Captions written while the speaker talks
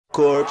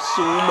Corpse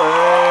Humor.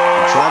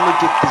 Trying to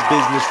get this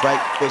business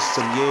right for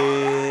some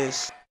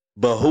years,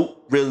 but who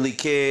really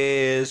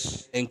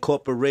cares?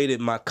 Incorporated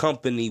my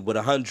company with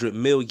 100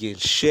 million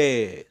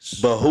shares,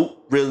 but who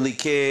really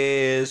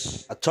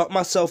cares? I taught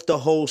myself to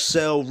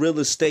wholesale real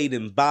estate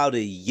in about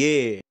a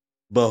year,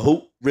 but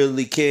who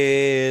really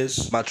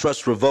cares? My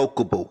trust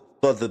revocable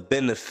for the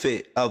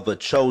benefit of a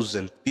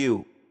chosen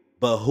few,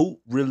 but who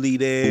really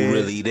there? Who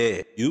really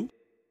there? You?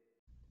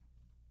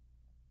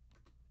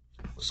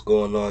 What's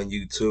going on,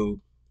 YouTube?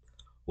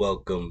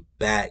 Welcome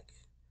back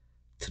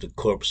to the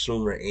Corpse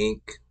Humor Inc.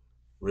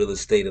 Real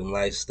Estate and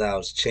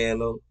Lifestyles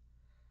channel.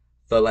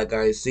 Felt like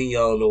I ain't seen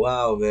y'all in a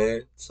while,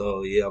 man.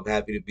 So yeah, I'm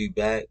happy to be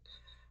back.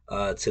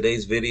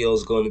 Today's video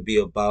is going to be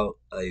about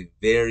a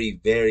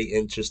very, very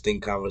interesting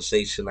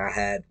conversation I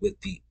had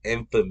with the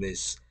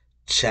infamous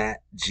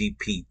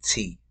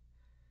ChatGPT.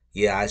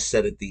 Yeah, I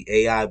said it, the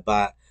AI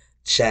bot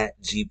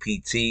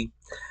ChatGPT.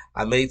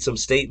 I made some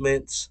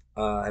statements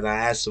and I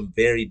asked some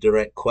very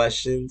direct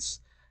questions,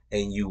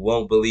 and you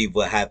won't believe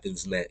what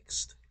happens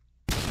next.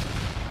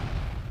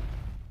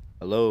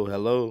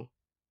 Hello.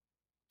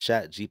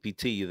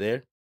 ChatGPT, you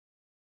there?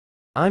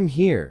 I'm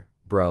here,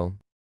 bro.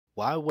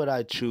 Why would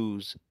I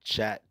choose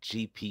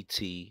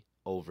ChatGPT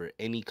over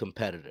any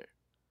competitor?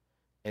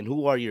 And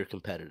who are your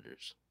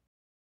competitors?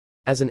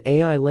 As an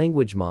AI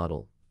language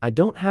model, I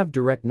don't have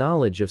direct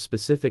knowledge of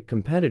specific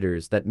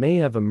competitors that may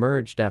have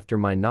emerged after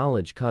my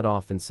knowledge cut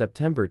off in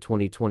September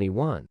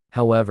 2021.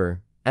 However,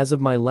 as of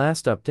my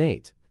last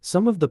update,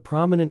 some of the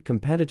prominent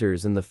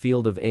competitors in the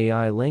field of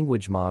AI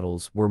language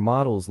models were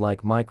models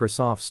like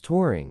Microsoft's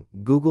Turing,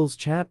 Google's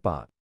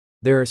chatbot.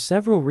 There are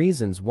several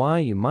reasons why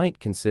you might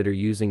consider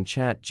using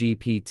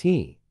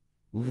ChatGPT.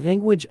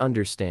 Language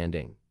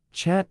understanding.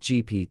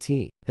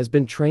 ChatGPT has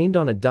been trained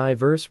on a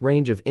diverse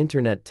range of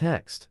internet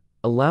text,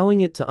 allowing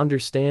it to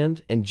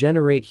understand and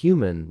generate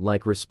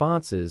human-like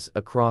responses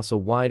across a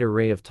wide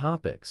array of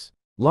topics.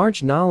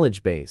 Large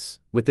knowledge base.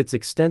 With its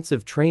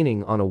extensive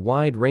training on a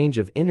wide range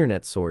of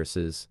internet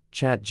sources,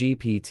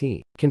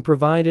 ChatGPT can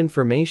provide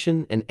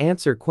information and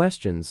answer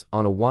questions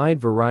on a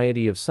wide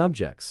variety of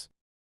subjects.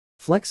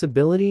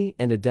 Flexibility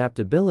and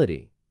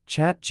adaptability.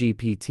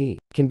 ChatGPT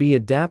can be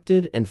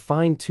adapted and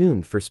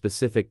fine-tuned for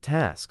specific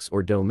tasks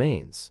or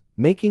domains,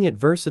 making it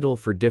versatile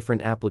for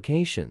different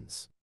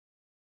applications.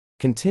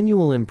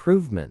 Continual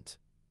improvement.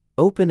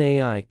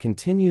 OpenAI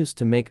continues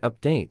to make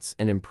updates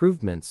and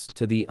improvements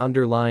to the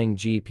underlying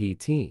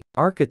GPT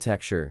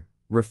architecture,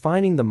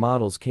 refining the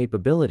model's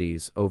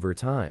capabilities over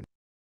time.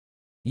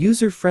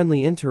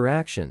 User-friendly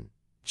interaction.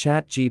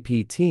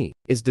 ChatGPT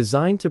is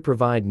designed to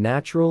provide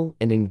natural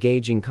and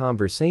engaging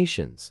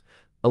conversations,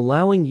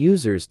 allowing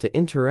users to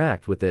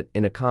interact with it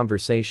in a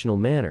conversational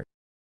manner.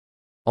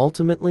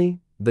 Ultimately,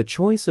 the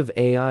choice of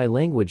AI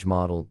language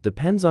model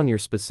depends on your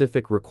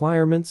specific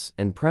requirements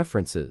and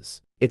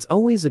preferences. It's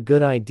always a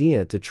good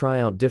idea to try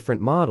out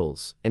different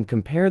models and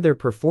compare their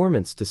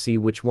performance to see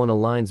which one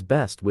aligns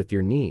best with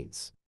your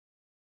needs.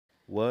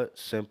 What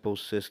simple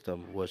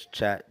system was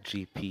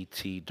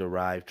ChatGPT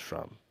derived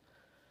from?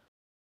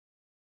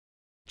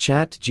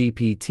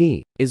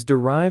 ChatGPT is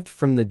derived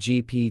from the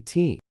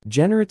GPT,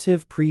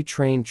 Generative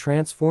Pre-trained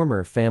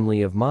Transformer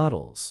family of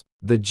models.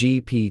 The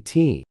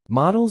GPT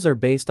models are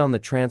based on the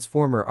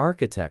transformer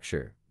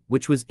architecture,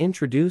 which was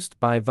introduced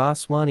by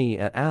Vaswani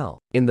et al.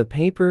 In the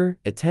paper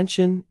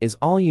Attention is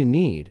All You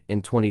Need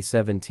in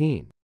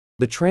 2017.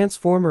 The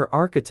transformer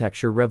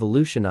architecture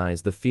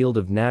revolutionized the field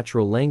of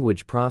natural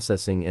language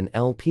processing and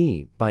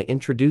NLP by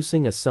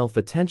introducing a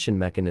self-attention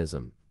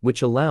mechanism,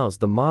 which allows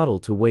the model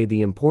to weigh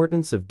the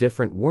importance of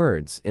different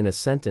words in a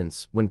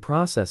sentence when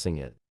processing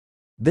it.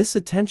 This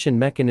attention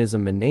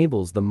mechanism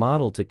enables the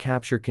model to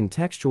capture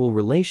contextual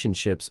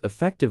relationships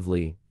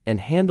effectively and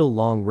handle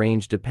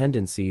long-range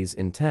dependencies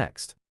in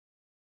text.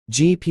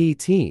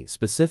 GPT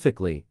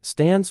specifically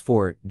stands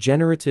for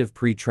Generative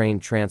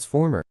Pre-trained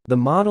Transformer. The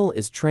model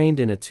is trained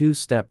in a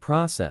two-step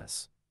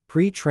process: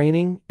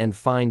 pre-training and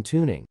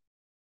fine-tuning.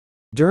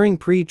 During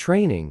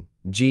pre-training,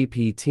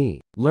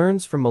 GPT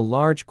learns from a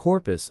large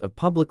corpus of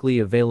publicly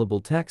available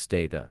text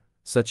data,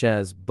 such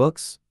as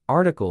books,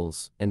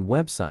 articles, and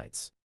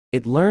websites.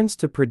 It learns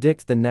to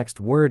predict the next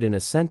word in a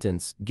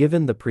sentence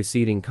given the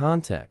preceding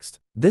context.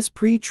 This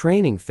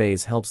pre-training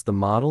phase helps the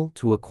model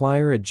to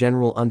acquire a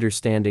general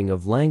understanding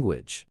of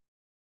language.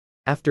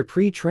 After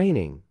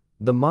pre-training,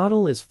 the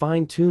model is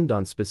fine-tuned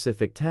on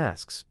specific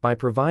tasks by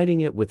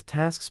providing it with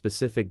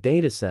task-specific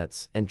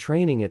datasets and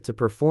training it to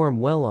perform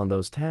well on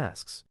those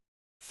tasks.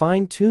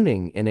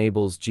 Fine-tuning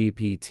enables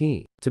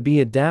GPT to be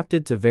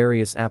adapted to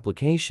various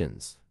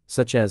applications,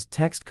 such as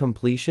text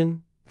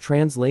completion,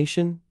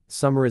 translation,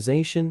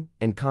 summarization,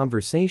 and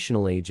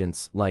conversational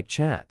agents like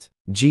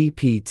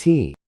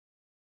ChatGPT.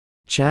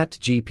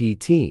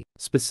 ChatGPT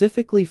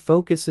specifically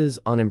focuses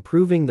on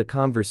improving the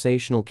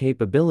conversational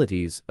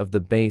capabilities of the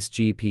base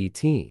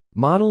GPT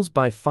models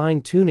by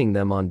fine-tuning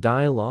them on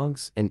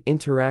dialogues and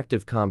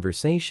interactive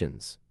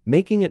conversations,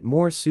 making it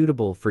more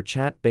suitable for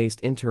chat-based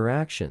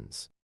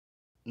interactions.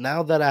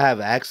 Now that I have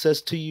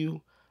access to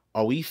you,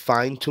 are we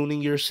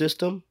fine-tuning your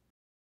system?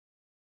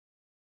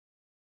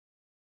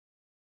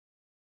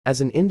 As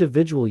an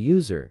individual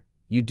user,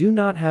 you do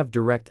not have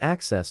direct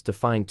access to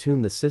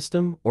fine-tune the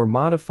system or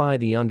modify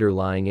the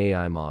underlying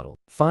AI model.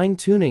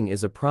 Fine-tuning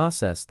is a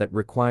process that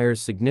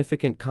requires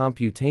significant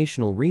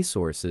computational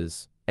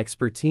resources,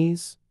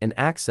 expertise, and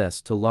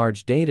access to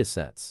large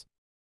datasets.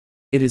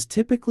 It is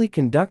typically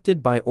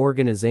conducted by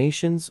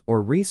organizations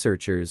or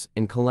researchers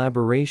in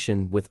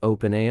collaboration with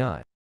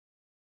OpenAI.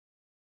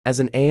 As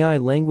an AI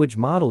language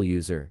model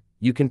user,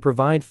 you can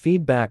provide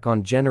feedback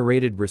on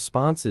generated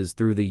responses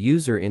through the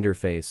user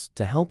interface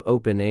to help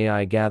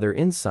OpenAI gather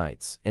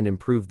insights and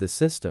improve the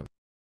system.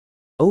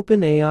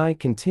 OpenAI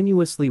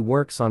continuously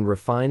works on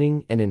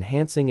refining and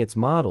enhancing its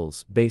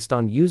models based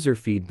on user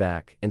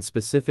feedback and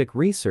specific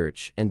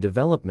research and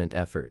development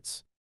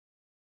efforts.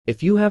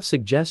 If you have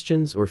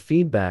suggestions or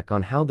feedback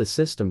on how the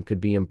system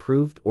could be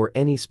improved or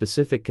any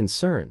specific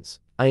concerns,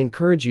 I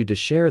encourage you to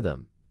share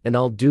them, and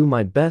I'll do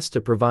my best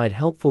to provide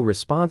helpful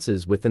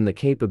responses within the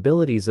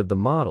capabilities of the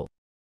model.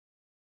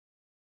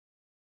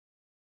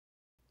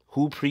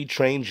 Who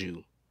pre-trained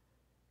you?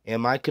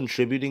 Am I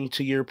contributing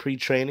to your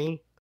pre-training?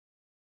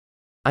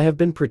 I have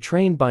been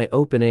pre-trained by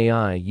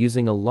OpenAI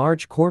using a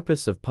large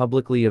corpus of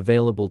publicly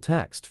available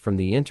text from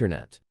the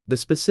internet. The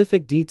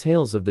specific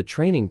details of the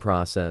training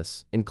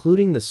process,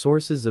 including the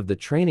sources of the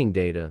training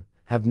data,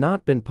 have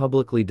not been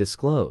publicly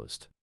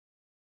disclosed.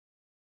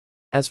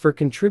 As for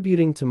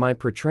contributing to my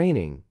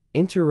pre-training,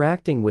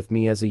 interacting with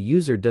me as a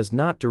user does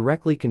not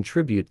directly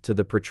contribute to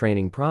the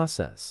pre-training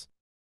process.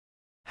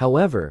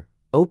 However,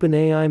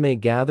 OpenAI may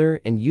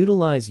gather and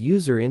utilize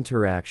user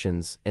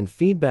interactions and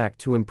feedback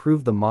to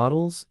improve the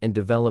models and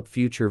develop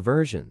future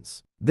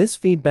versions. This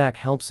feedback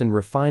helps in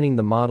refining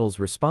the model's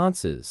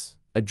responses,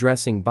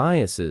 addressing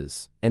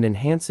biases, and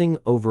enhancing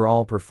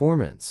overall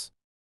performance.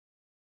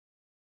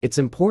 It's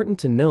important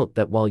to note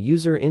that while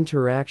user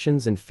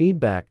interactions and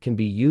feedback can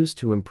be used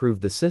to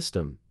improve the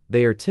system,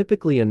 they are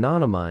typically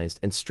anonymized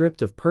and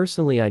stripped of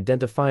personally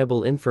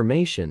identifiable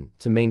information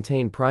to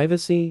maintain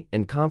privacy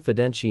and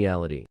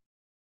confidentiality.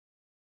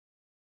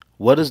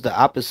 What is the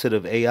opposite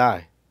of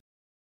AI?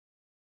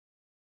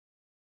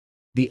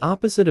 The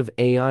opposite of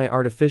AI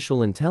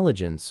artificial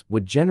intelligence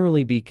would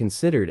generally be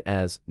considered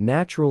as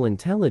natural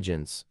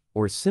intelligence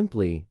or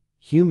simply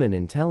human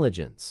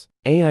intelligence.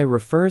 AI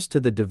refers to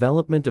the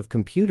development of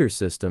computer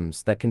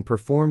systems that can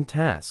perform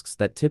tasks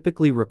that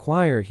typically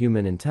require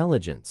human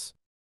intelligence,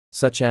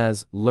 such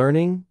as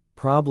learning,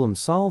 problem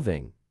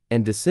solving,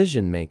 and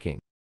decision making.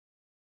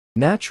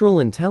 Natural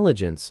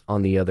intelligence,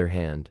 on the other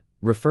hand,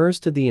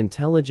 refers to the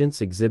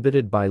intelligence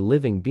exhibited by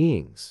living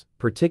beings,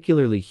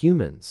 particularly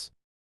humans.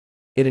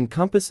 It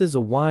encompasses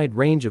a wide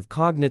range of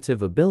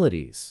cognitive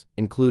abilities,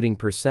 including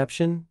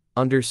perception,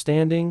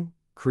 understanding,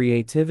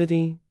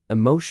 creativity,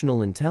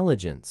 emotional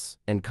intelligence,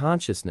 and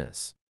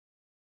consciousness.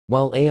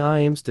 While AI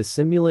aims to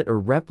simulate or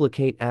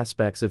replicate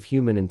aspects of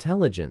human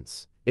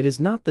intelligence, it is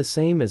not the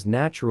same as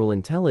natural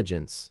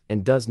intelligence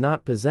and does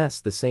not possess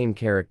the same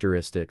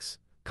characteristics,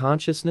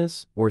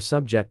 consciousness, or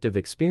subjective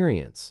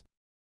experience.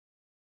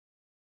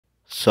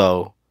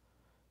 So,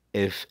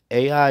 if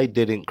AI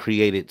didn't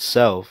create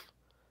itself,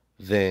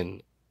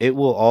 then it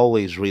will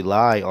always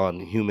rely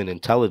on human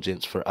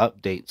intelligence for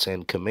updates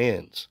and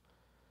commands.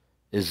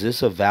 Is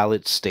this a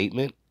valid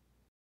statement?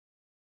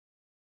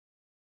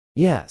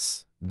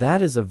 Yes,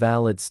 that is a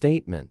valid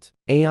statement.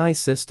 AI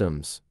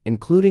systems,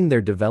 including their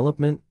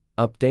development,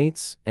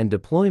 updates, and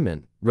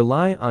deployment,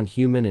 rely on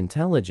human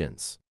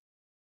intelligence.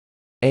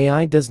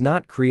 AI does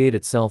not create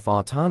itself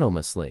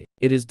autonomously.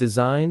 It is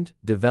designed,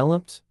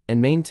 developed,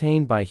 and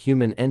maintained by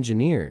human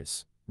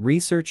engineers,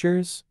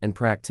 researchers, and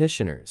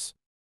practitioners.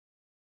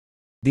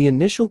 The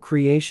initial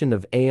creation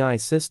of AI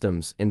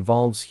systems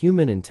involves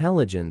human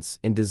intelligence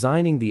in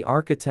designing the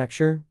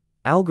architecture,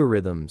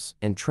 algorithms,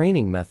 and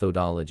training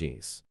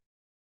methodologies.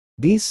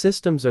 These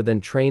systems are then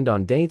trained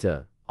on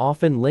data,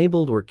 often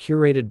labeled or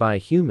curated by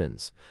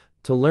humans,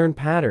 to learn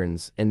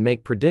patterns and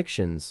make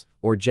predictions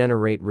or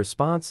generate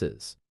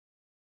responses.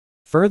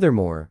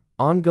 Furthermore,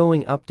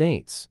 ongoing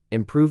updates,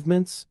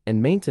 improvements,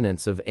 and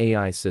maintenance of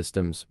AI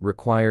systems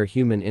require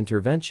human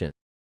intervention.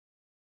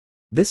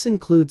 This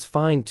includes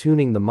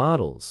fine-tuning the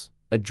models,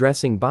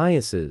 addressing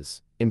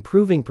biases,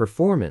 improving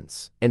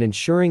performance, and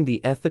ensuring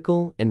the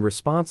ethical and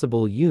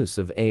responsible use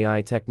of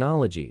AI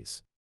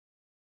technologies.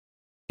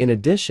 In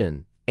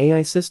addition,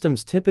 AI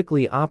systems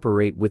typically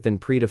operate within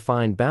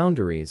predefined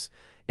boundaries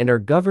and are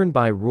governed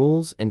by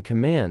rules and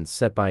commands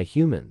set by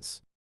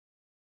humans.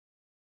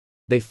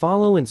 They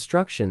follow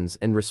instructions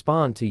and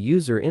respond to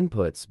user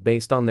inputs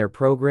based on their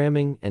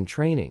programming and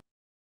training.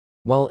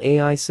 While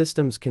AI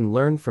systems can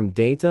learn from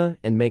data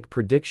and make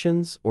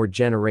predictions or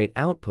generate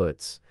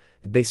outputs,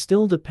 they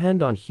still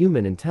depend on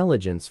human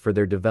intelligence for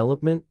their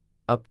development,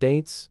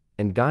 updates,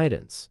 and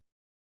guidance.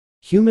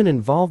 Human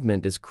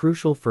involvement is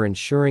crucial for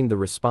ensuring the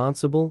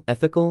responsible,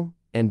 ethical,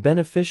 and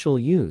beneficial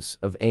use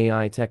of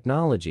AI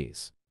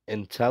technologies.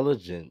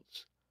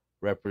 Intelligence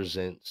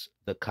represents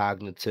the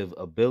cognitive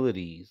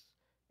abilities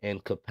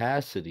and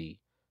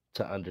capacity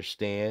to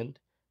understand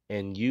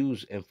and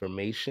use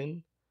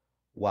information,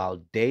 while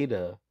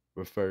data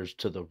refers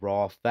to the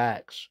raw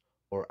facts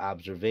or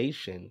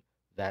observation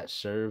that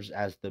serves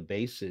as the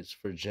basis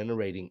for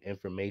generating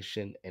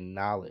information and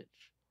knowledge.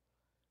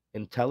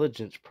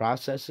 Intelligence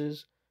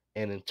processes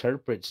and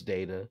interprets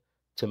data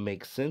to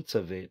make sense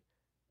of it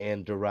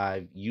and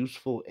derive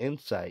useful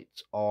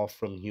insights, all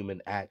from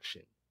human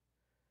action.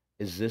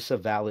 Is this a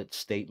valid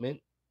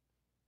statement?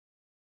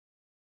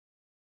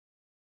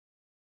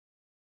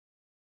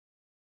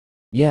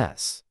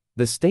 Yes,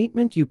 the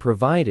statement you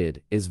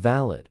provided is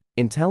valid.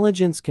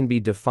 Intelligence can be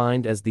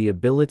defined as the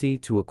ability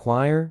to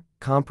acquire,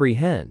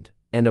 comprehend,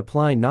 and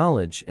apply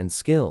knowledge and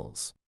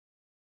skills.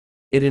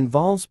 It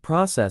involves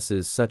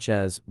processes such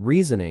as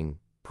reasoning,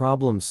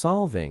 problem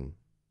solving,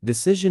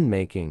 decision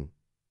making,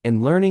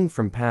 and learning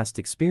from past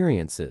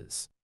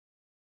experiences.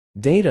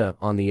 Data,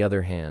 on the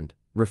other hand,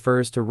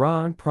 refers to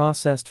raw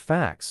unprocessed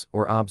facts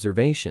or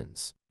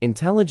observations.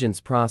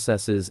 Intelligence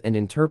processes and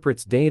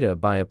interprets data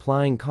by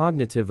applying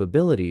cognitive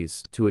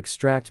abilities to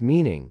extract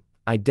meaning,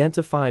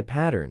 identify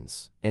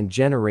patterns, and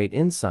generate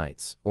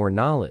insights or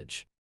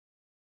knowledge.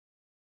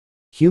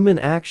 Human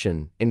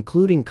action,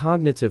 including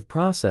cognitive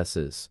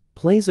processes,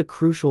 plays a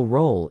crucial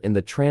role in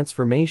the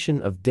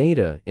transformation of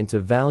data into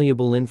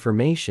valuable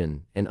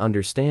information and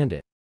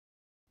understanding.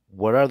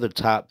 What are the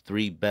top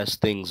three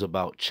best things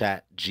about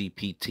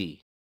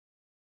ChatGPT?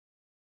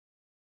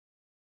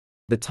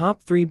 The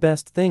top three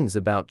best things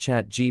about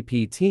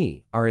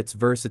ChatGPT are its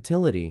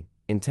versatility,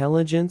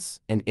 intelligence,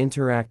 and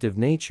interactive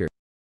nature.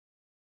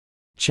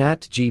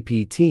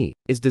 ChatGPT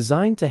is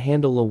designed to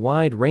handle a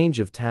wide range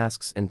of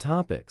tasks and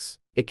topics.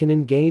 It can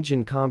engage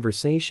in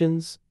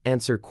conversations,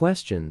 answer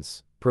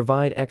questions,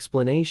 provide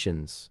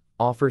explanations,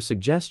 offer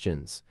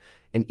suggestions,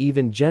 and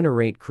even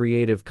generate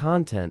creative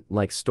content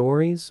like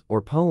stories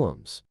or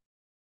poems.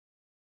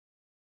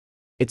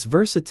 Its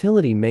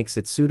versatility makes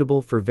it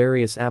suitable for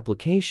various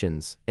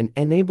applications and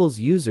enables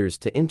users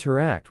to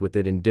interact with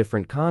it in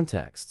different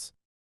contexts.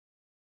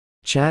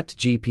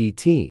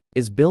 ChatGPT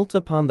is built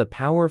upon the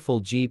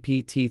powerful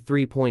GPT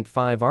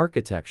 3.5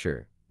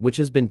 architecture, which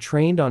has been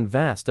trained on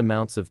vast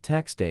amounts of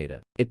text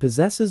data. It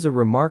possesses a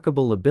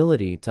remarkable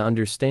ability to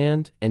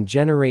understand and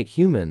generate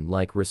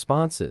human-like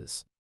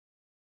responses.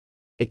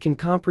 It can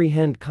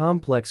comprehend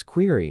complex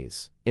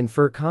queries,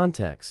 infer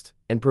context,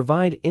 and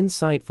provide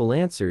insightful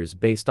answers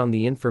based on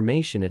the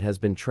information it has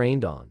been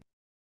trained on.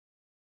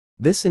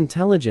 This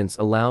intelligence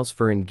allows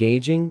for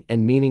engaging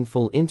and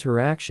meaningful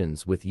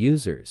interactions with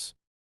users.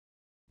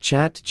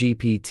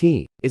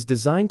 ChatGPT is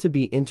designed to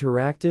be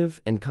interactive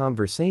and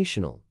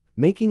conversational,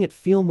 making it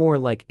feel more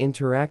like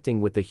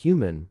interacting with a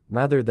human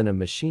rather than a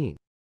machine.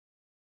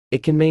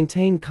 It can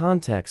maintain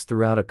context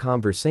throughout a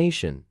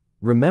conversation,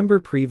 remember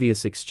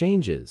previous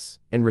exchanges,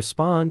 and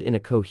respond in a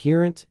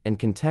coherent and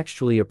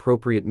contextually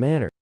appropriate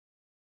manner.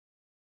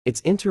 Its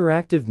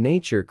interactive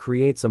nature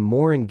creates a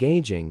more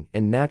engaging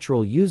and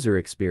natural user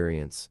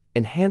experience,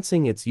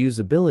 enhancing its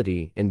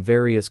usability in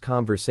various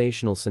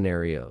conversational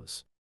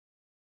scenarios.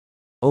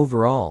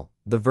 Overall,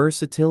 the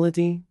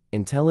versatility,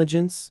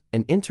 intelligence,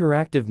 and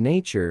interactive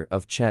nature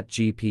of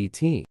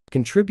ChatGPT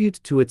contribute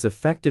to its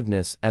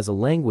effectiveness as a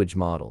language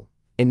model,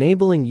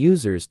 enabling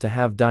users to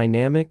have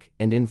dynamic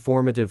and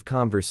informative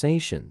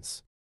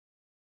conversations.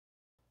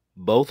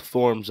 Both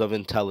forms of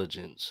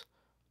intelligence,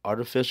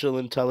 artificial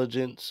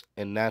intelligence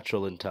and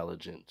natural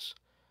intelligence,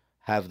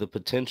 have the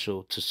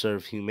potential to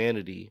serve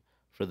humanity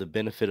for the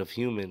benefit of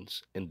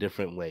humans in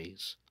different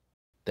ways.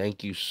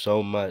 Thank you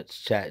so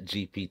much,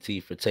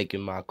 ChatGPT, for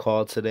taking my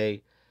call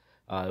today.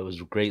 It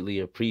was greatly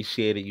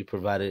appreciated. You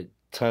provided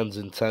tons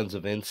and tons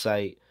of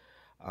insight.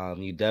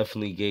 You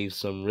definitely gave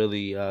some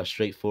really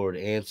straightforward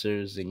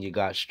answers, and you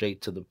got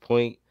straight to the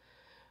point.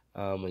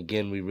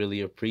 Again, we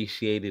really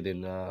appreciate it,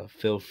 and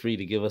feel free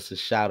to give us a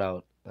shout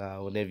out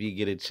whenever you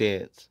get a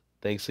chance.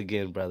 Thanks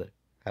again, brother.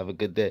 Have a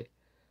good day.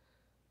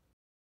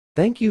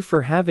 Thank you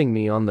for having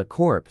me on the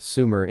Corp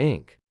Sumer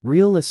Inc.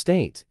 Real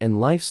Estate and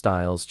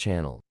Lifestyles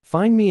channel.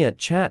 Find me at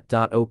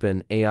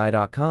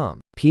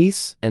chat.openai.com.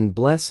 Peace and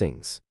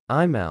blessings.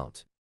 I'm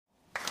out.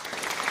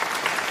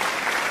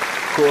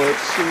 Been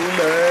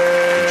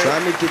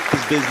trying to get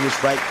this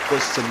business right for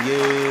some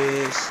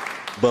years,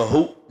 but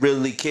who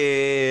really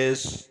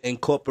cares?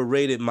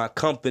 Incorporated my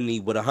company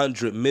with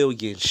 100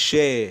 million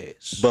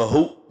shares, but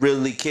who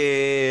really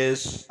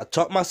cares? I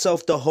taught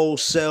myself to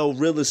wholesale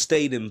real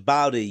estate in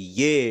about a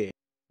year,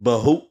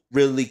 but who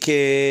really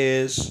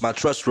cares? My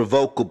trust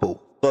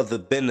revocable for the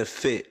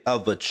benefit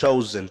of a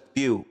chosen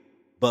few,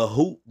 but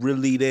who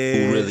really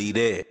there? Who really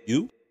there?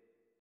 You?